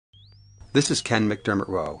This is Ken McDermott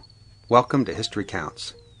Rowe. Welcome to History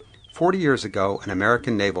Counts. 40 years ago, an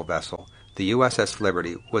American naval vessel, the USS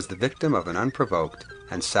Liberty, was the victim of an unprovoked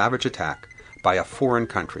and savage attack by a foreign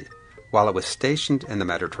country while it was stationed in the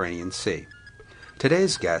Mediterranean Sea.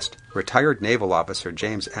 Today's guest, retired naval officer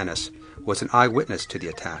James Ennes, was an eyewitness to the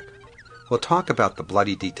attack. We'll talk about the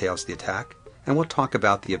bloody details of the attack, and we'll talk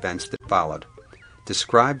about the events that followed,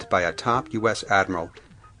 described by a top U.S. admiral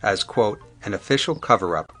as, quote, an official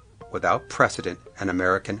cover-up without precedent in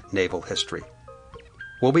American naval history.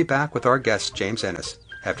 We'll be back with our guest, James Ennes,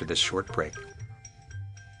 after this short break.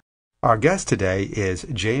 Our guest today is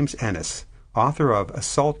James Ennes, author of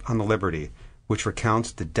Assault on the Liberty, which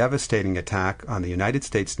recounts the devastating attack on the United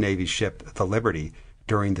States Navy ship the Liberty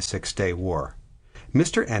during the Six-Day War.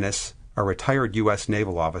 Mr. Ennes, a retired U.S.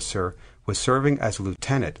 naval officer, was serving as a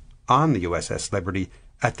lieutenant on the USS Liberty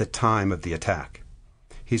at the time of the attack.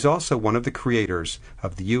 He's also one of the creators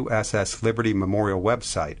of the USS Liberty Memorial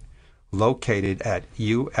website, located at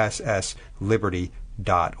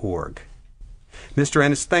ussliberty.org. Mr.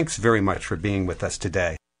 Ennes, thanks very much for being with us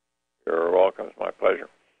today. You're welcome. It's my pleasure.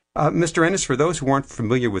 Mr. Ennes, for those who aren't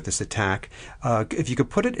familiar with this attack, if you could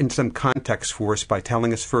put it in some context for us by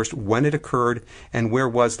telling us first when it occurred and where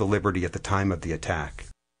was the Liberty at the time of the attack.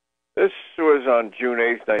 This was on June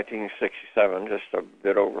 8, 1967, just a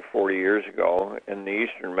bit over 40 years ago, in the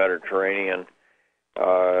eastern Mediterranean,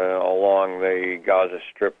 along the Gaza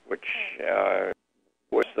Strip, which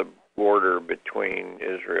was the border between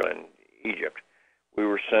Israel and Egypt. We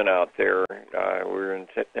were sent out there. We were an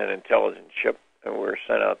intelligence ship, and we were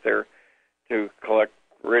sent out there to collect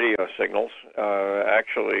radio signals,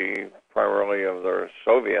 actually primarily of the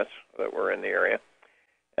Soviets that were in the area.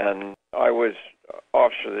 And I was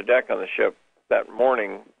officer of the deck on the ship that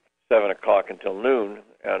morning, 7 o'clock until noon,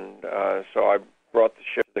 and so I brought the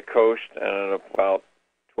ship to the coast, and at about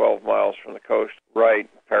 12 miles from the coast, right,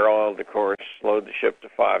 paralleled the course, slowed the ship to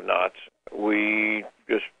 5 knots. We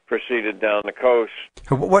just proceeded down the coast.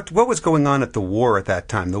 What was going on at the war at that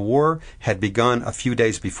time? The war had begun a few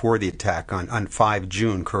days before the attack on 5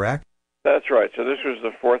 June, correct? That's right. So this was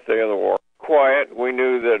the 4th day of the war. Quiet. We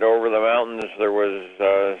knew that over the mountains there was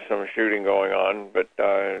some shooting going on, but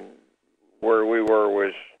where we were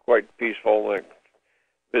was quite peaceful. The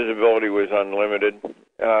visibility was unlimited.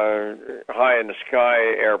 High in the sky,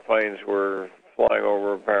 airplanes were flying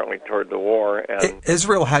over apparently toward the war. And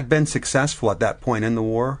Israel had been successful at that point in the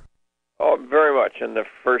war? Oh, very much. In the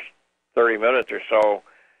first 30 minutes or so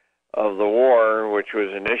of the war, which was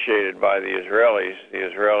initiated by the Israelis,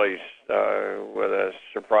 with a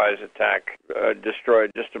surprise attack,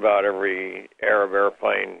 destroyed just about every Arab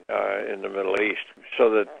airplane in the Middle East, so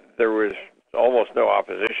that there was almost no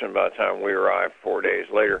opposition by the time we arrived 4 days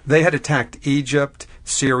later. They had attacked Egypt,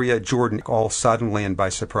 Syria, Jordan, all suddenly and by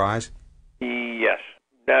surprise? Yes.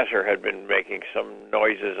 Nasser had been making some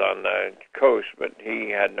noises on the coast, but he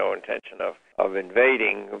had no intention of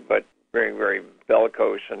invading, but very, very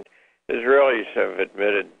bellicose. And Israelis have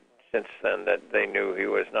admitted since then that they knew he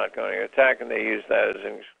was not going to attack, and they used that as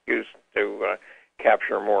an excuse to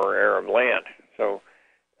capture more Arab land. So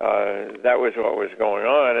that was what was going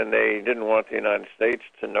on, and they didn't want the United States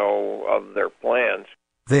to know of their plans.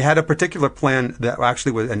 They had a particular plan that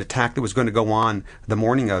actually was an attack that was going to go on the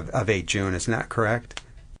morning of 8 June, isn't that correct?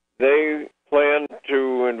 They planned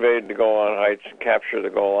to invade the Golan Heights and capture the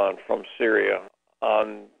Golan from Syria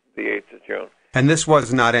on the 8th of June. And this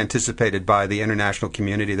was not anticipated by the international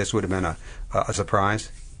community? This would have been a surprise?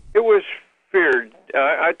 It was feared.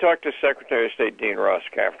 I talked to Secretary of State Dean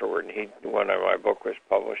Rusk afterward, and when my book was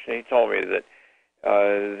published, and he told me that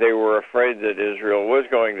they were afraid that Israel was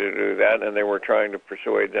going to do that, and they were trying to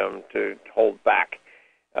persuade them to hold back.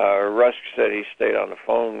 Rusk said he stayed on the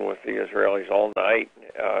phone with the Israelis all night,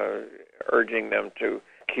 urging them to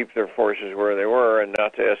keep their forces where they were and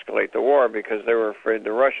not to escalate the war because they were afraid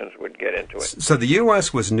the Russians would get into it. So the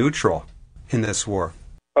U.S. was neutral in this war?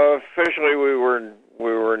 Officially, we were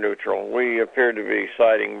neutral. We appeared to be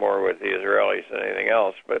siding more with the Israelis than anything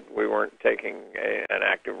else, but we weren't taking an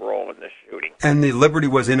active role in this shooting. And the Liberty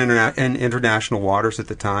was in international waters at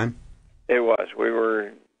the time? It was. We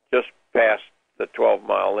were just past the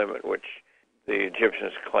 12-mile limit, which the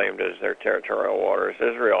Egyptians claimed as their territorial waters.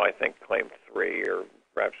 Israel, I think, claimed 3, or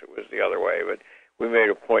perhaps it was the other way, but we made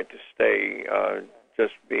a point to stay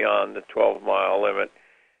just beyond the 12-mile limit,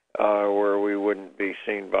 where we wouldn't be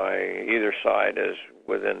seen by either side as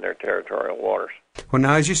within their territorial waters. Well,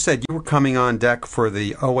 now, as you said, you were coming on deck for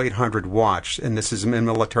the 0800 watch, and this is in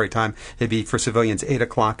military time. It'd be for civilians 8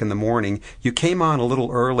 o'clock in the morning. You came on a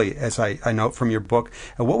little early, as I note from your book.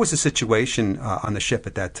 What was the situation on the ship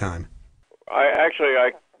at that time? I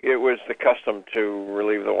It was the custom to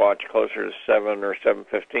relieve the watch closer to 7 or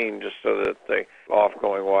 7:15 just so that the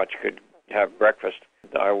off-going watch could have breakfast.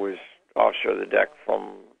 I was officer of the deck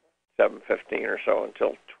from 7:15 or so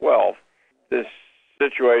until 12. This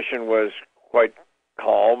situation was quite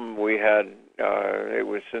calm. We had,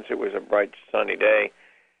 since it was a bright sunny day,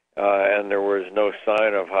 and there was no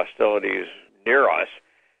sign of hostilities near us.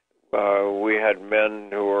 We had men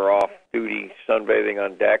who were off duty sunbathing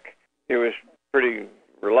on deck. It was pretty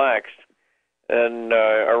relaxed. And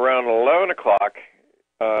around 11 o'clock,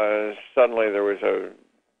 suddenly there was a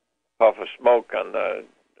puff of smoke on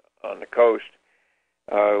the coast.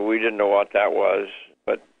 We didn't know what that was,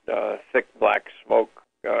 but thick black smoke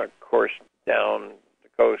coursed down the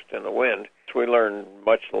coast in the wind. So we learned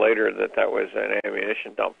much later that that was an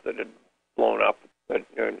ammunition dump that had blown up, but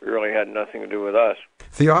it really had nothing to do with us.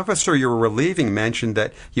 The officer you were relieving mentioned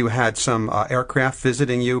that you had some aircraft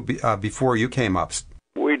visiting you before you came up.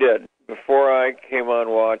 We did. Before I came on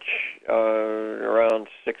watch, around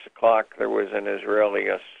 6 o'clock, there was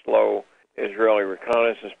a slow Israeli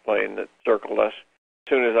reconnaissance plane that circled us. As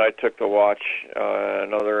soon as I took the watch,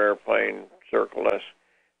 another airplane circled us.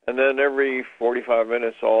 And then every 45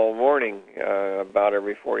 minutes all morning, about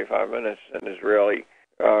every 45 minutes, an Israeli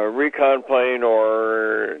recon plane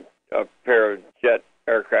or a pair of jet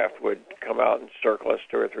aircraft would come out and circle us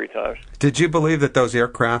 2 or 3 times. Did you believe that those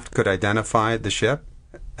aircraft could identify the ship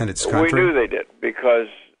and its country? We knew they did because,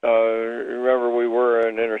 remember, we were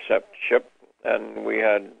an intercept ship, and we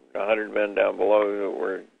had 100 men down below who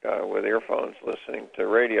were with earphones listening to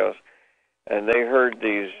radios, and they heard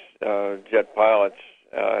these jet pilots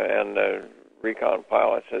and the recon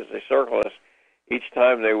pilots as they circled us. Each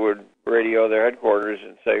time they would radio their headquarters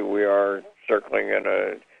and say, we are circling in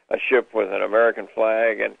a ship with an American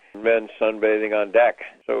flag and men sunbathing on deck.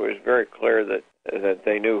 So it was very clear that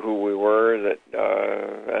they knew who we were,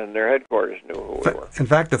 and their headquarters knew who we were. In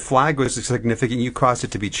fact, the flag was significant. You caused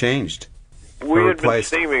it to be changed. We had been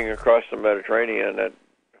steaming across the Mediterranean at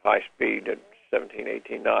high speed at 17,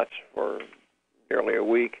 18 knots for nearly a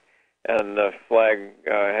week, and the flag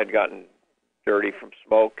had gotten dirty from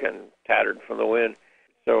smoke and tattered from the wind.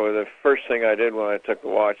 So the first thing I did when I took the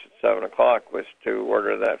watch at 7 o'clock was to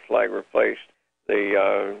order that flag replaced.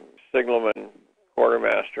 The signalman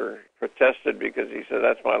quartermaster protested because he said,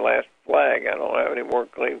 that's my last flag. I don't have any more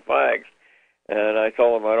clean flags. And I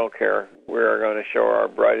told him, I don't care. We're going to show our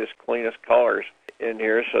brightest, cleanest colors in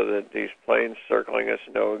here so that these planes circling us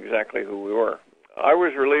know exactly who we were. I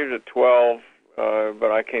was relieved at 12,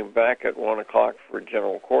 but I came back at 1 o'clock for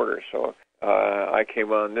general quarters. So I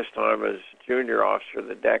came on this time as junior officer of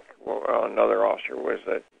the deck. Another officer was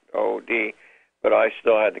at OD, but I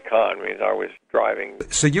still had the con, means I was driving.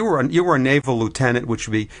 So you were a naval lieutenant, which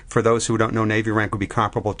would be, for those who don't know Navy rank, would be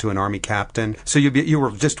comparable to an Army captain. So you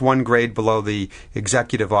were just one grade below the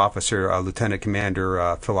executive officer, Lieutenant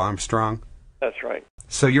Commander Phil Armstrong? That's right.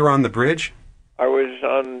 So you were on the bridge? I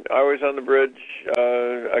was on the bridge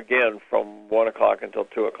again from 1 o'clock until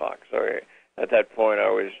 2 o'clock. So at that point, I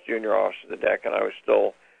was junior officer of the deck, and I was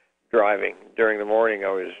still driving. During the morning,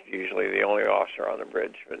 I was usually the only officer on the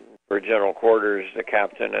bridge. But for general quarters, the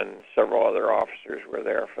captain and several other officers were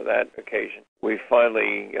there for that occasion. We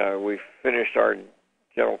finally we finished our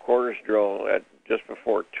general quarters drill at just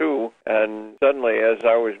before 2, and suddenly, as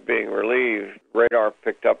I was being relieved, radar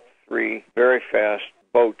picked up 3 very fast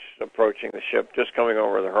boats approaching the ship, just coming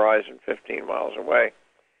over the horizon 15 miles away.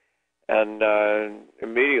 And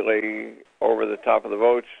immediately over the top of the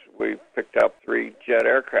boats, we picked up 3 jet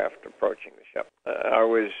aircraft approaching the ship. I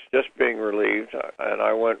was just being relieved, and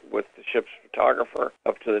I went with the ship's photographer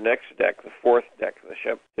up to the next deck, the 4th deck of the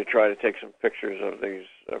ship, to try to take some pictures of these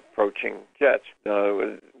approaching jets.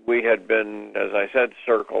 We had been, as I said,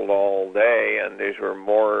 circled all day, and these were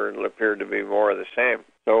appeared to be more of the same.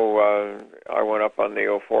 So I went up on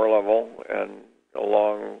the 04 level, and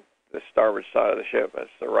along the starboard side of the ship, that's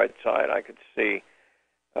the right side, I could see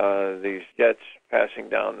these jets passing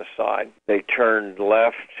down the side. They turned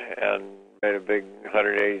left and made a big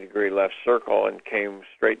 180-degree left circle and came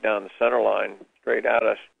straight down the center line, straight at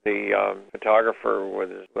us. The photographer with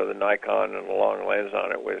a Nikon and a long lens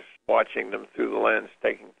on it was watching them through the lens,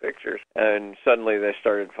 taking pictures, and suddenly they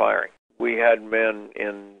started firing. We had men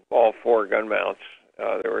in all 4 gun mounts.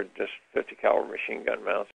 There were just 50 caliber machine gun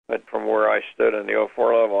mounts. But from where I stood on the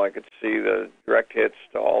 04 level, I could see the direct hits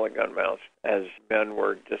to all the gun mounts as men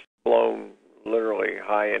were just blown literally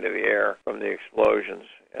high into the air from the explosions.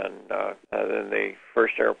 And then the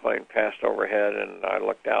first airplane passed overhead, and I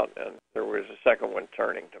looked out, and there was a second one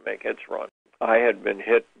turning to make its run. I had been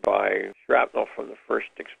hit by shrapnel from the first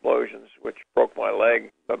explosions, which broke my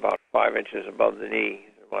leg about 5 inches above the knee.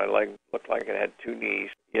 My leg looked like it had two knees.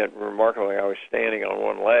 Yet, remarkably, I was standing on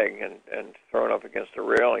one leg and thrown up against a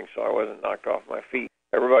railing, so I wasn't knocked off my feet.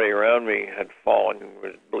 Everybody around me had fallen and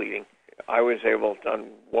was bleeding. I was able to,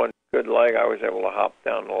 on one good leg, I was able to hop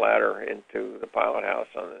down the ladder into the pilot house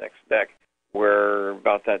on the next deck, where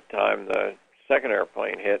about that time the second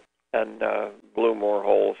airplane hit and blew more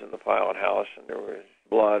holes in the pilot house, and there was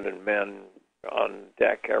blood and men on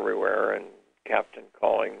deck everywhere, and captain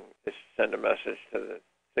calling to send a message to the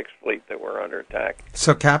Sixth Fleet that we're under attack.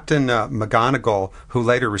 So Captain McGonigal, who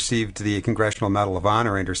later received the Congressional Medal of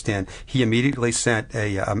Honor, I understand, he immediately sent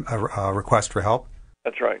a request for help?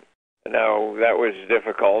 That's right. Now, that was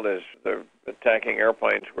difficult as the attacking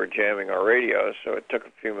airplanes were jamming our radios, so it took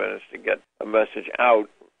a few minutes to get a message out,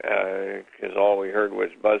 because all we heard was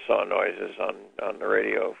buzzsaw noises on the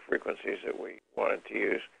radio frequencies that we wanted to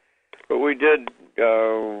use. But we did,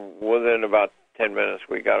 within about 10 minutes,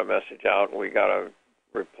 we got a message out, and we got a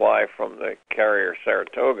reply from the carrier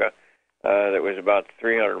Saratoga that was about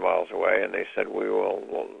 300 miles away, and they said,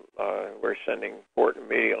 we're sending port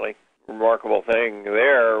immediately. Remarkable thing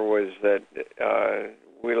there was that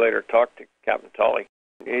we later talked to Captain Tully.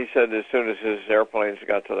 He said as soon as his airplanes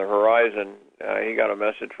got to the horizon, he got a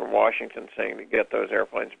message from Washington saying to get those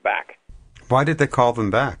airplanes back. Why did they call them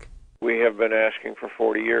back? We have been asking for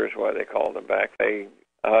 40 years why they called them back. The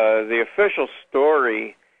official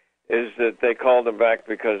story is that they called them back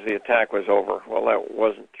because the attack was over. Well, that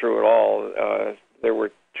wasn't true at all. There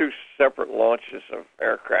were two separate launches of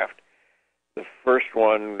aircraft. The first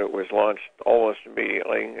one that was launched almost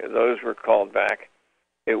immediately, those were called back.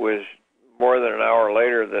 It was more than an hour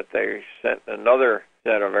later that they sent another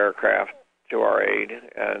set of aircraft to our aid,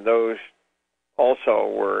 and those also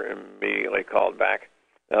were immediately called back.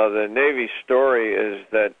 Now, the Navy's story is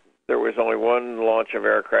that there was only one launch of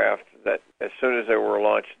aircraft that as soon as they were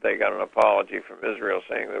launched, they got an apology from Israel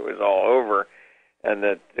saying that it was all over and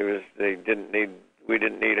that we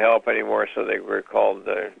didn't need help anymore, so they were called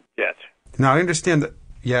the jets. Now, I understand that,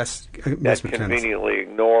 yes, that conveniently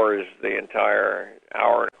ignores the entire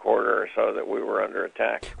hour and a quarter or so that we were under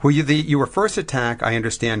attack. Well, you were first attacked, I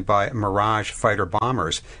understand, by Mirage fighter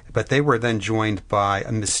bombers, but they were then joined by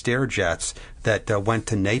Mystère jets that went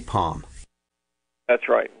to napalm. That's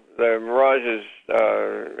right. The Mirages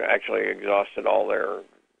actually exhausted all their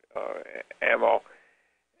ammo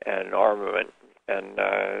and armament, and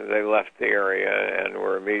they left the area and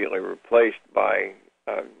were immediately replaced by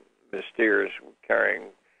Mystères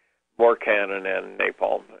carrying more cannon and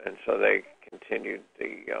napalm, and so they continued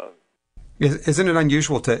the... Isn't it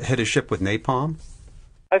unusual to hit a ship with napalm?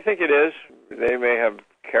 I think it is. They may have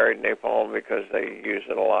carried napalm because they used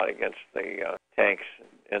it a lot against the tanks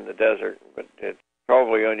in the desert, but it's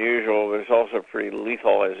probably unusual, but it's also pretty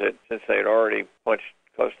lethal, since they had already punched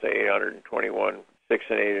close to 821 6-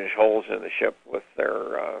 and 8-inch holes in the ship with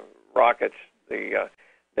their rockets. The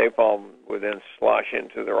napalm would then slosh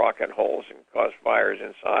into the rocket holes and cause fires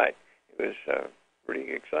inside. It was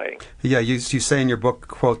pretty exciting. Yeah, you say in your book,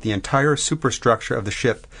 quote, the entire superstructure of the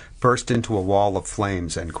ship burst into a wall of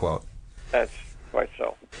flames, end quote. That's quite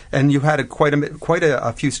so. And you had quite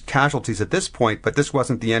a few casualties at this point, but this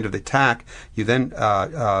wasn't the end of the attack. You then,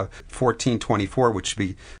 1424, which should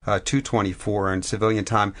be 224 in civilian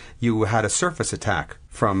time, you had a surface attack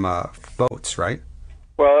from boats, right?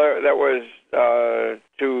 Well, that was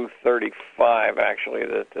 235, actually,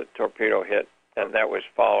 that the torpedo hit, and that was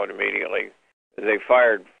followed immediately. They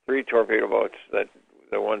fired 3 torpedo boats, the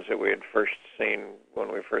ones that we had first seen when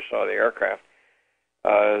we first saw the aircraft.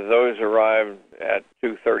 Those arrived at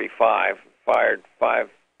 2:35, fired 5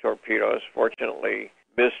 torpedoes, fortunately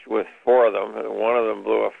missed with 4 of them. One of them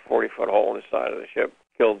blew a 40-foot hole in the side of the ship,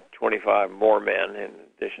 killed 25 more men in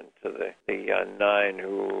addition to the 9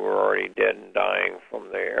 who were already dead and dying from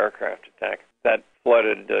the aircraft attack. That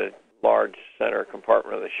flooded the large center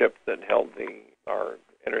compartment of the ship that held our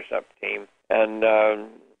intercept team and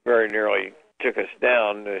very nearly took us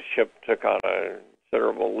down. The ship took on a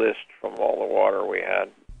considerable list from all the water we had.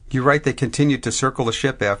 You write they continued to circle the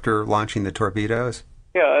ship after launching the torpedoes?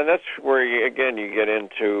 Yeah, and that's where, you get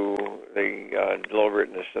into the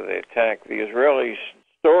deliberateness of the attack. The Israelis'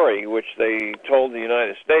 story, which they told the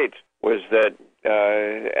United States, was that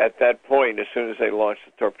at that point, as soon as they launched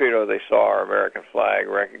the torpedo, they saw our American flag,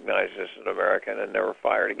 recognized us as an American, and never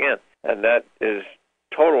fired again. And that is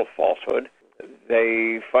total falsehood.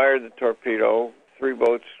 They fired the torpedo. 3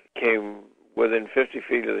 boats came within 50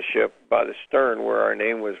 feet of the ship by the stern where our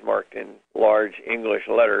name was marked in large English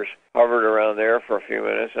letters, hovered around there for a few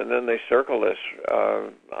minutes, and then they circled us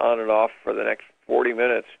on and off for the next 40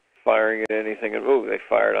 minutes, firing at anything that moved. They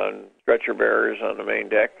fired on stretcher bearers on the main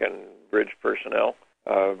deck and bridge personnel.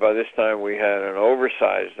 By this time, we had an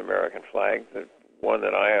oversized American flag. The one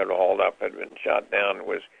that I had hauled up had been shot down and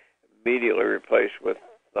was immediately replaced with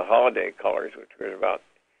the holiday colors, which were about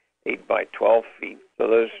 8 by 12 feet.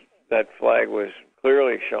 So that flag was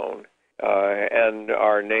clearly shown, and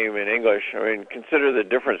our name in English. I mean, consider the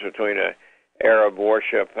difference between an Arab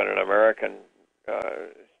warship and an American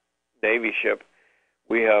Navy ship.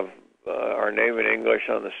 We have our name in English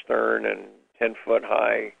on the stern and 10-foot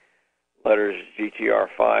high letters GTR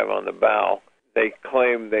 5 on the bow. They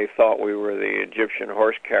claimed they thought we were the Egyptian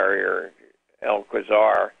horse carrier El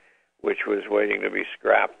Quasar, which was waiting to be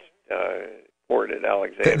scrapped, port at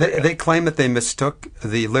Alexandria. They claim that they mistook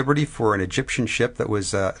the Liberty for an Egyptian ship that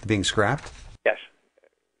was being scrapped? Yes.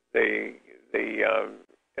 The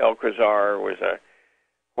El Quasar was a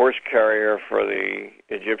horse carrier for the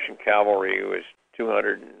Egyptian cavalry. It was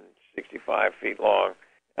 265 feet long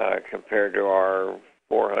compared to our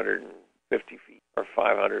 450 feet or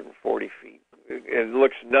 540 feet. It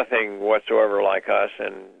looks nothing whatsoever like us,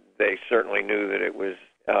 and they certainly knew that it was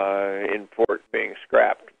in port being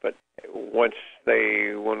scrapped. But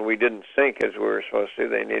when we didn't sink as we were supposed to,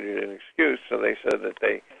 they needed an excuse, so they said that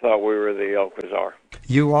they thought we were the El Quasar.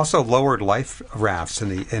 You also lowered life rafts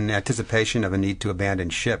in anticipation of a need to abandon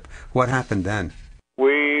ship. What happened then?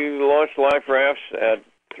 We launched life rafts at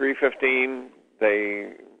 3:15.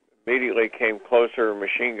 They immediately came closer,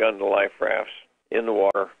 machine gunned the life rafts in the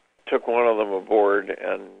water, took one of them aboard,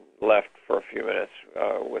 and left for a few minutes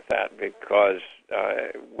with that because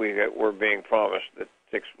we were being promised that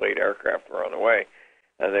Sixth Fleet aircraft were on the way,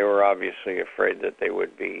 and they were obviously afraid that they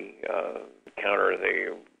would be counter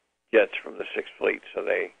the jets from the Sixth Fleet, so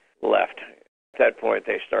they left. At that point,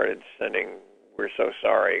 they started sending, "We're so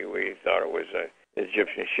sorry, we thought it was an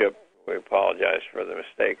Egyptian ship. We apologize for the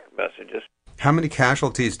mistake" messages. How many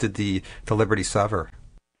casualties did the Liberty suffer?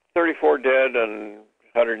 34 dead and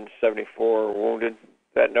 174 wounded.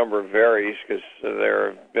 That number varies because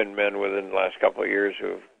there have been men within the last couple of years who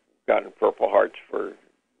have gotten Purple Hearts for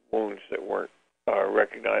wounds that weren't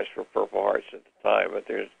recognized for Purple Hearts at the time. But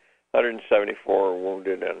there's 174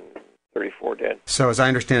 wounded and 34 dead. So as I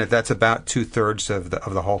understand it, that's about 2/3 of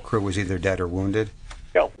the whole crew was either dead or wounded?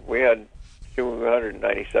 Yeah, we had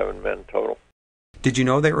 297 men total. Did you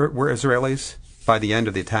know they were Israelis by the end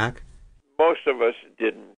of the attack? Most of us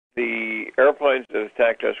didn't. The airplanes that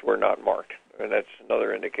attacked us were not marked, and that's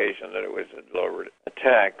another indication that it was a deliberate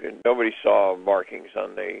attack. And nobody saw markings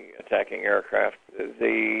on the attacking aircraft.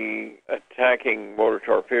 The attacking motor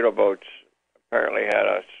torpedo boats apparently had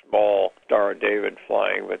a small Star of David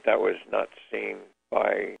flying, but that was not seen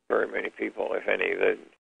by very many people, if any.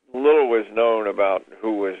 Little was known about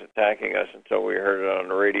who was attacking us until we heard it on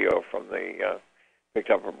the radio picked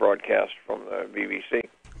up a broadcast from the BBC.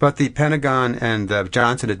 But the Pentagon and the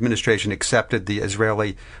Johnson administration accepted the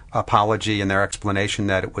Israeli apology and their explanation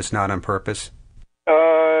that it was not on purpose?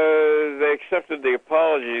 They accepted the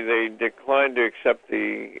apology. They declined to accept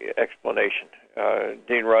the explanation.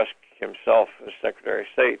 Dean Rusk himself, as Secretary of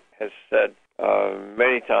State, has said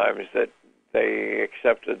many times that they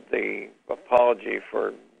accepted the apology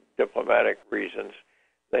for diplomatic reasons.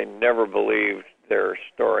 They never believed their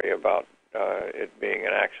story about it being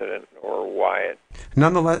an accident or why it.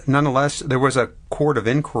 Nonetheless, there was a court of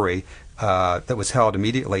inquiry that was held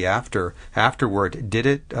immediately afterward. Did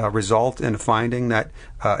it result in a finding that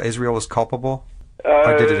Israel was culpable?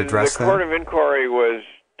 Or did it address that? The court of inquiry was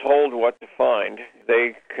told what to find.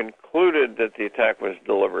 They concluded that the attack was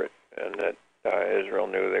deliberate and that Israel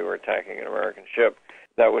knew they were attacking an American ship.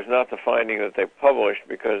 That was not the finding that they published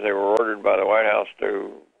because they were ordered by the White House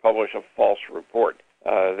to publish a false report.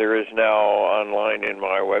 There is now online in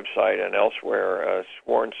my website and elsewhere a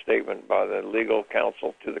sworn statement by the legal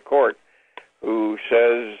counsel to the court who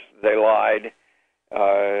says they lied.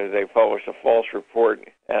 They published a false report,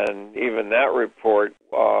 and even that report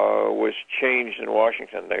was changed in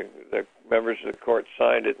Washington. The members of the court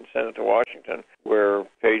signed it and sent it to Washington, where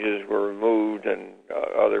pages were removed and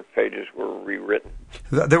other pages were rewritten.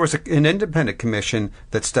 There was an independent commission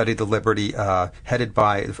that studied the Liberty, headed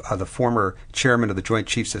by the former chairman of the Joint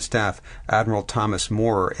Chiefs of Staff, Admiral Thomas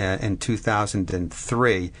Moore, in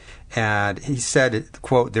 2003, and he said,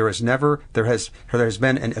 quote, there has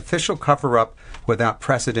been an official cover-up without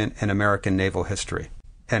precedent in American naval history,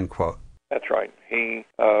 end quote. That's right. He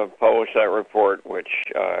published that report, which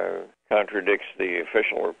contradicts the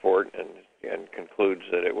official report and concludes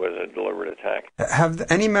that it was a deliberate attack. Have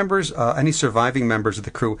any surviving members of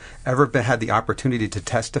the crew ever had the opportunity to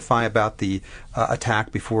testify about the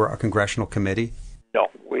attack before a congressional committee? No.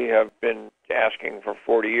 We have been asking for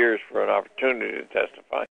 40 years for an opportunity to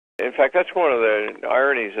testify. In fact, that's one of the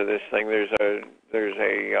ironies of this thing. There's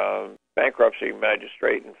a bankruptcy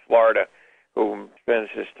magistrate in Florida who spends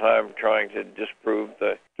his time trying to disprove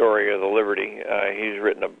the story of the Liberty. He's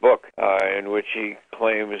written a book in which he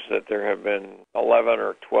claims that there have been 11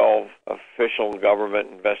 or 12 official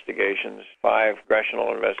government investigations, 5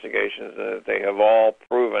 congressional investigations, that they have all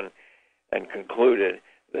proven and concluded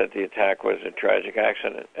that the attack was a tragic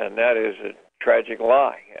accident. And that is a tragic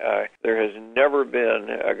lie. There has never been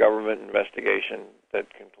a government investigation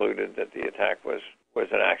that concluded that the attack was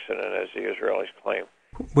an accident, as the Israelis claim.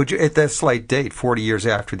 Would you, at that slight date, 40 years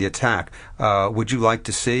after the attack, would you like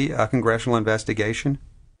to see a congressional investigation?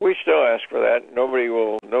 We still ask for that. Nobody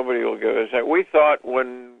will give us that. We thought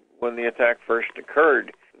when the attack first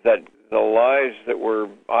occurred that the lies that were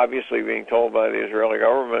obviously being told by the Israeli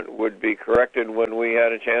government would be corrected when we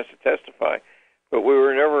had a chance to testify. But we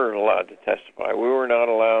were never allowed to testify. We were not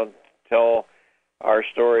allowed to tell our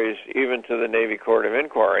stories even to the Navy Court of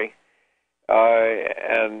Inquiry.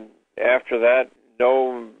 And after that,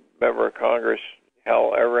 no member of Congress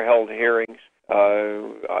ever held hearings.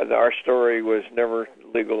 Our story was never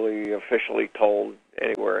legally, officially told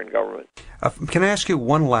anywhere in government. Can I ask you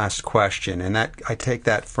one last question? And that I take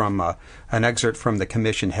that from an excerpt from the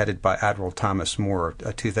commission headed by Admiral Thomas Moore,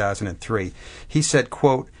 2003. He said,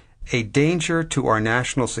 quote, "A danger to our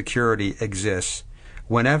national security exists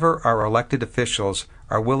whenever our elected officials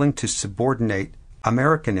are willing to subordinate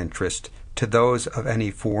American interest to those of any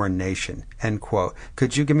foreign nation," end quote.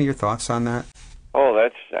 Could you give me your thoughts on that? Oh,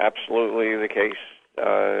 that's absolutely the case.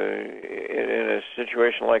 In a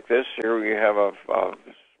situation like this, here you have a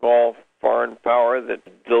small foreign power that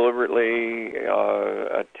deliberately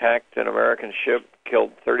attacked an American ship,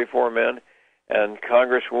 killed 34 men, and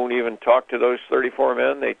Congress won't even talk to those 34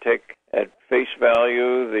 men. They take at face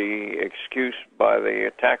value the excuse by the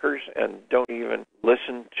attackers and don't even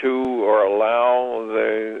listen to or allow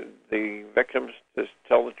the victims to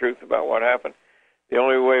tell the truth about what happened. The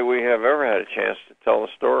only way we have ever had a chance to tell the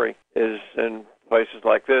story is in places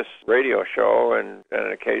like this radio show and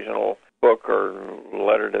an occasional book or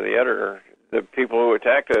letter to the editor. The people who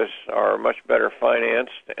attacked us are much better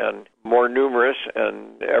financed and more numerous,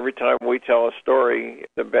 and every time we tell a story,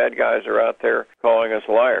 the bad guys are out there calling us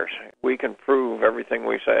liars. We can prove everything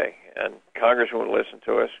we say, and Congress won't listen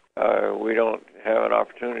to us. We don't have an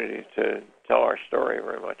opportunity to tell our story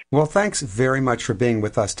very much. Well, thanks very much for being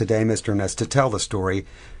with us today, Mr. Ennes, to tell the story.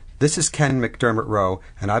 This is Ken McDermott Rowe,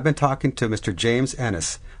 and I've been talking to Mr. James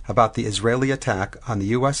Ennes about the Israeli attack on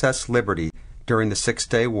the USS Liberty during the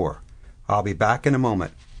Six-Day War. I'll be back in a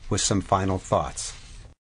moment with some final thoughts.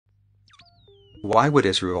 Why would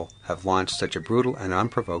Israel have launched such a brutal and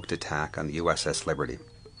unprovoked attack on the USS Liberty?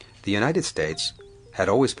 The United States had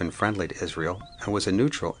always been friendly to Israel and was a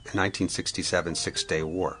neutral in 1967's Six-Day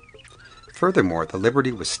War. Furthermore, the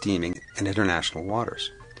Liberty was steaming in international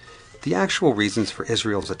waters. The actual reasons for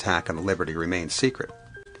Israel's attack on the Liberty remain secret.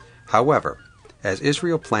 However, as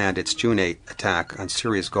Israel planned its June 8 attack on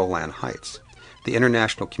Syria's Golan Heights, the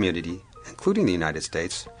international community, including the United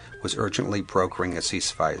States, was urgently brokering a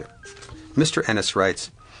ceasefire. Mr. Ennes writes,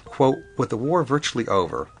 quote, "With the war virtually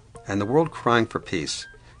over and the world crying for peace,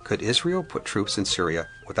 could Israel put troops in Syria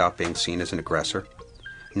without being seen as an aggressor?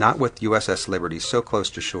 Not with USS Liberty so close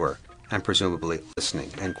to shore and presumably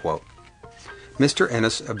listening," end quote. Mr.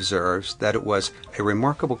 Ennes observes that it was a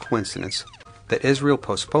remarkable coincidence that Israel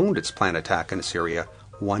postponed its planned attack into Syria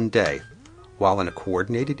one day, while in a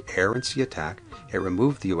coordinated air and sea attack, it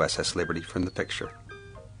removed the USS Liberty from the picture.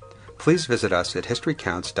 Please visit us at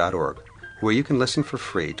historycounts.org, where you can listen for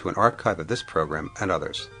free to an archive of this program and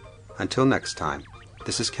others. Until next time,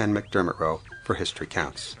 this is Ken McDermott Rowe for History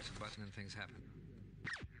Counts.